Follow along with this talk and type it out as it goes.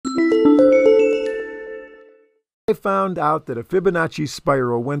I found out that a Fibonacci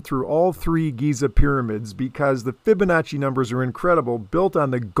spiral went through all three Giza pyramids because the Fibonacci numbers are incredible, built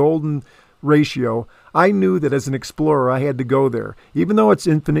on the golden ratio. I knew that as an explorer I had to go there. Even though it's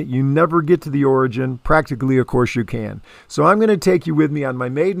infinite, you never get to the origin. Practically, of course, you can. So I'm going to take you with me on my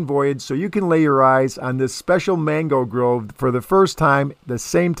maiden voyage so you can lay your eyes on this special mango grove for the first time, the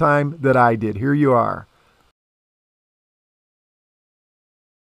same time that I did. Here you are.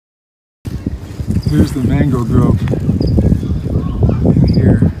 Here's the mango grove in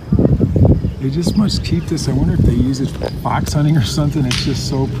here. They just must keep this. I wonder if they use it for fox hunting or something. It's just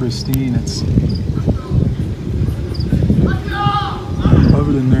so pristine. It's love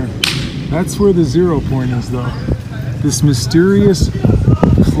it in there. That's where the 0 point is, though. This mysterious,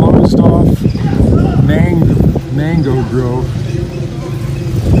 closed-off mango grove.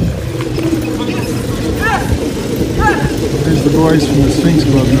 There's the boys from the Sphinx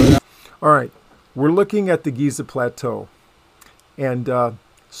Club, no doubt. All right, we're looking at the Giza Plateau, and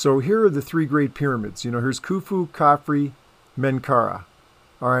so here are the three great pyramids. You know, here's Khufu, Khafre, Menkaure.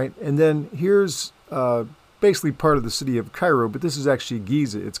 All right, and then here's basically part of the city of Cairo, but this is actually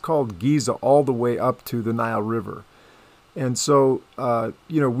Giza. It's called Giza all the way up to the Nile River. And so,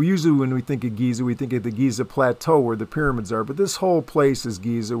 you know, we usually when we think of Giza, we think of the Giza Plateau where the pyramids are, but this whole place is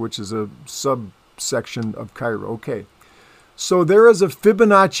Giza, which is a subsection of Cairo. Okay. So there is a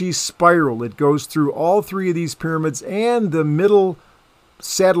Fibonacci spiral. It goes through all three of these pyramids and the middle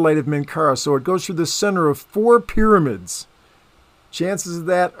satellite of Menkaure. So it goes through the center of 4 pyramids. Chances of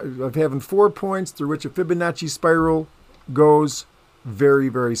that, of having 4 points through which a Fibonacci spiral goes, very,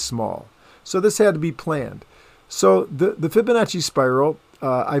 very small. So this had to be planned. So the Fibonacci spiral,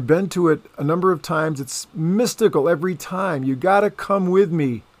 I've been to it a number of times. It's mystical every time. You got to come with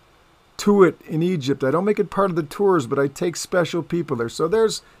me to it in Egypt. I don't make it part of the tours, but I take special people there. So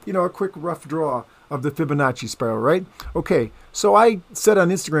there's, you know, a quick rough draw of the Fibonacci spiral, right? Okay, so I said on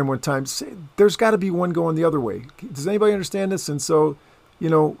Instagram one time, there's got to be one going the other way. Does anybody understand this? And so, you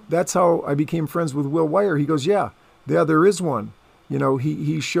know, that's how I became friends with Will Wire. He goes, yeah, there is one. You know,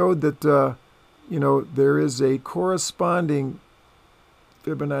 he showed that, you know, there is a corresponding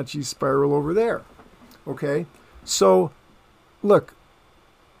Fibonacci spiral over there. Okay, so look,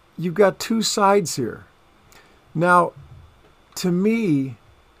 you've got 2 sides here. Now, to me,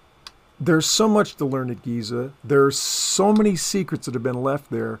 there's so much to learn at Giza. There's so many secrets that have been left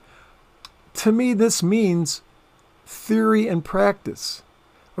there. To me, this means theory and practice.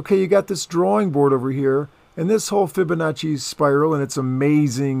 Okay, you got this drawing board over here, and this whole Fibonacci spiral and its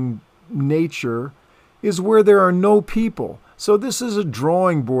amazing nature is where there are no people. So this is a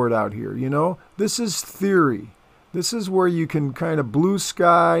drawing board out here, you know? This is theory. This is where you can kind of blue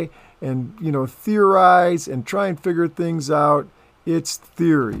sky and, you know, theorize and try and figure things out. It's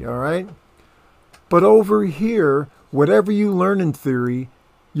theory, all right? But over here, whatever you learn in theory,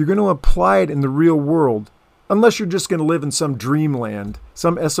 you're going to apply it in the real world, unless you're just going to live in some dreamland,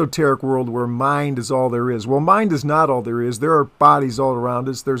 some esoteric world where mind is all there is. Well, mind is not all there is. There are bodies all around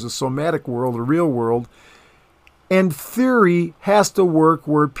us. There's a somatic world, a real world. And theory has to work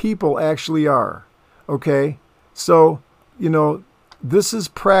where people actually are, okay? So, you know, this is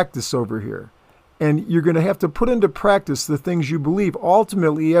practice over here. And you're going to have to put into practice the things you believe.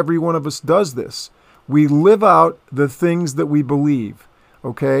 Ultimately, every one of us does this. We live out the things that we believe,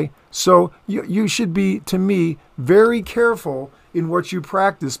 okay? So you should be, to me, very careful in what you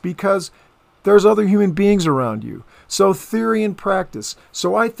practice because there's other human beings around you. So theory and practice.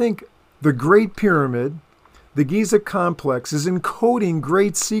 So I think the Great Pyramid, the Giza Complex, is encoding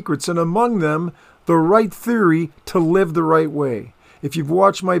great secrets, and among them, the right theory to live the right way. If you've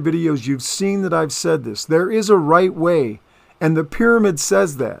watched my videos, you've seen that I've said this. There is a right way, and the pyramid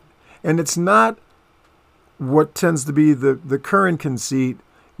says that. And it's not what tends to be the current conceit,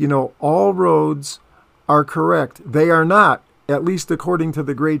 you know, all roads are correct. They are not, at least according to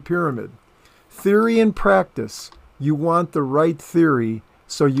the Great Pyramid. Theory and practice. You want the right theory,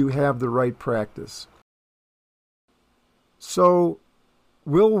 so you have the right practice. So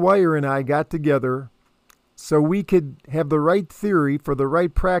Will Wire and I got together so we could have the right theory for the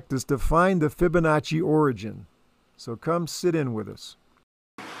right practice to find the Fibonacci origin. So come sit in with us.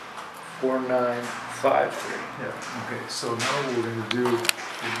 4953. Yeah, okay, so now what we're going to do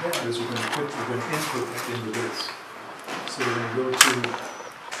is we're going to input that into this. So we're going to go to,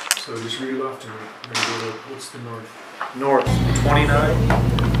 so just read it off to me. We're going to go to, what's the north? North 29.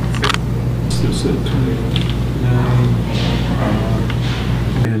 So set 29.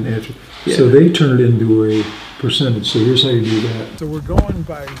 And after, yeah. So they turn it into a percentage. So here's how you do that. So we're going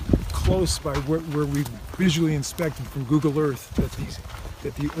by close by where we visually inspected from Google Earth that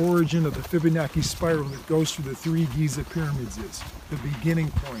that the origin of the Fibonacci spiral that goes through the three Giza pyramids is. The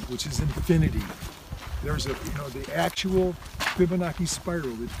beginning point, which is infinity. There's the actual Fibonacci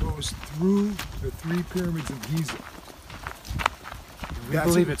spiral that goes through the three pyramids of Giza. We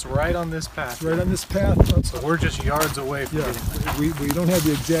believe it's right on this path. It's right on this path. So we're just yards away from it. We don't have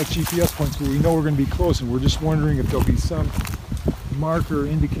the exact GPS points, but we know we're going to be close, and we're just wondering if there'll be some marker,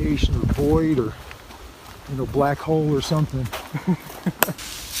 indication, or void, or black hole or something.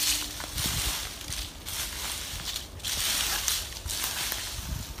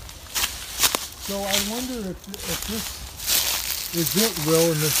 So I wonder if this is it,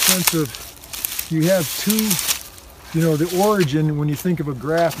 Will, in the sense of you have two, the origin. When you think of a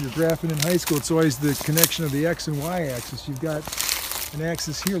graph, you're graphing in high school, it's always the connection of the x and y axis. You've got an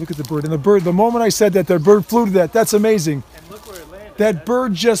axis here. Look at the bird. And the moment I said that, bird flew to that. That's amazing. And look where it landed. That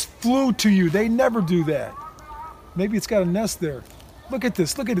bird just flew to you. They never do that. Maybe it's got a nest there. Look at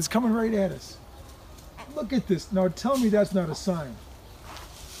this. Look at it. It's coming right at us. Look at this. Now tell me that's not a sign.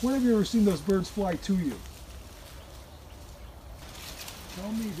 When have you ever seen those birds fly to you?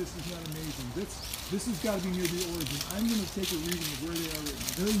 Tell me this is not amazing. This has got to be near the origin. I'm going to take a reading of where they are right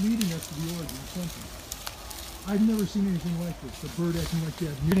now. They're leading us to the origin of something. I've never seen anything like this. The bird acting like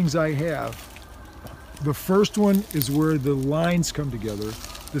that. Readings I have. The first one is where the lines come together.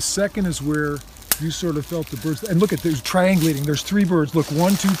 The second is where you sort of felt the birds. And look at, there's triangulating. There's three birds. Look,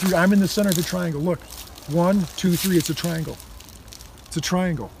 1, 2, 3. I'm in the center of the triangle. Look, 1, 2, 3. It's a triangle. It's a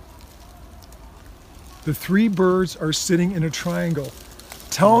triangle. The three birds are sitting in a triangle.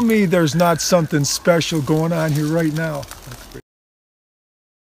 Tell me there's not something special going on here right now. See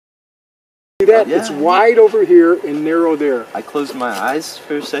that? Yeah. It's wide over here and narrow there. I closed my eyes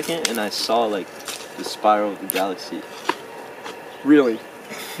for a second and I saw like the spiral of the galaxy. Really?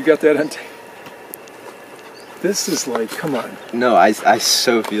 You got that on tape? This is like, come on. No, I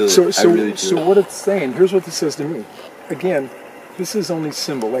so feel it. I really feel so what it's saying, here's what this says to me. Again, this is only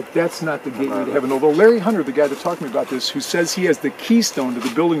symbol. Like, that's not the gateway to heaven. Although Larry Hunter, the guy that talked to me about this, who says he has the keystone to the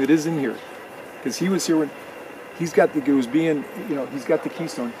building that is in here, because he was here when he's got the he's got the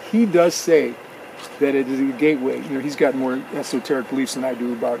keystone. He does say that it is a gateway. He's got more esoteric beliefs than I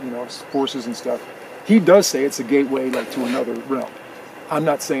do about forces and stuff. He does say it's a gateway like to another realm. I'm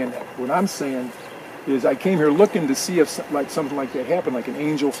not saying that. What I'm saying is I came here looking to see if something like that happened, like an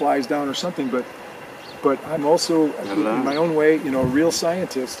angel flies down or something, but I'm also, in my own way, a real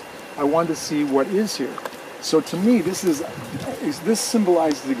scientist. I wanted to see what is here. So to me, this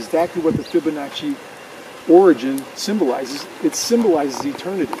symbolizes exactly what the Fibonacci origin symbolizes. It symbolizes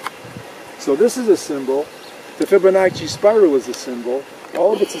eternity. So this is a symbol. The Fibonacci spiral is a symbol.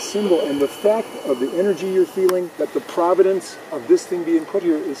 All of it's a symbol, and the fact of the energy you're feeling, that the providence of this thing being put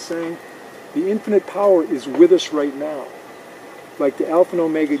here is saying the infinite power is with us right now. Like the Alpha and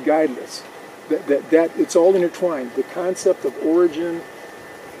Omega guide us. That it's all intertwined. The concept of origin.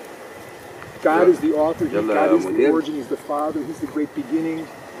 God is the author. God is the origin. He's the Father. He's the great beginning.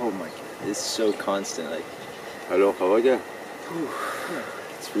 Oh my God! It's so constant. Like, Hello, how are you?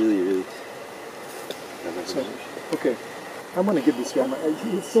 it's really. So, okay, I'm going to give this guy.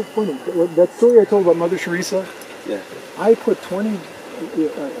 It's so funny. That story I told about Mother Teresa. Yeah. I put 200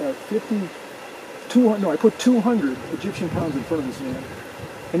 Egyptian pounds in front of this man.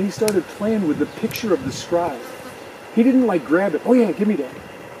 And he started playing with the picture of the scribe. He didn't like grab it. Oh yeah, give me that.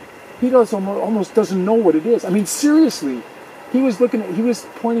 He almost doesn't know what it is. I mean, seriously. He was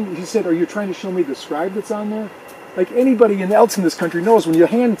pointing, he said, "Are you trying to show me the scribe that's on there?" Like anybody else in this country knows, when you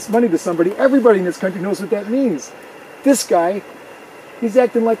hand money to somebody, everybody in this country knows what that means. This guy, he's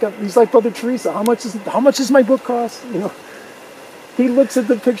acting like he's like Mother Teresa. How much does my book cost? He looks at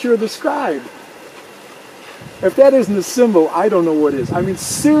the picture of the scribe. If that isn't a symbol, I don't know what is. I mean,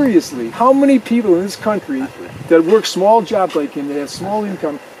 seriously, how many people in this country that work small jobs like him, that have small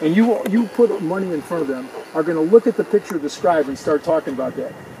income, and you put money in front of them, are going to look at the picture of the scribe and start talking about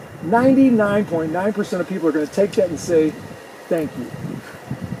that? 99.9% of people are going to take that and say, thank you.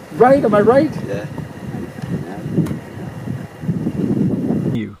 Right? Am I right? Yeah.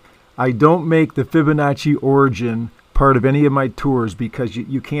 I don't make the Fibonacci origin part of any of my tours because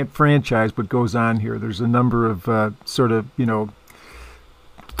you can't franchise what goes on here. There's a number of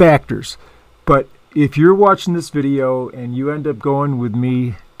factors. But if you're watching this video and you end up going with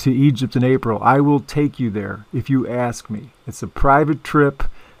me to Egypt in April, I will take you there if you ask me. It's a private trip.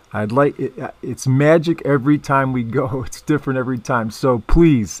 It's magic every time we go. It's different every time. So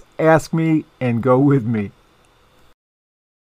please ask me and go with me.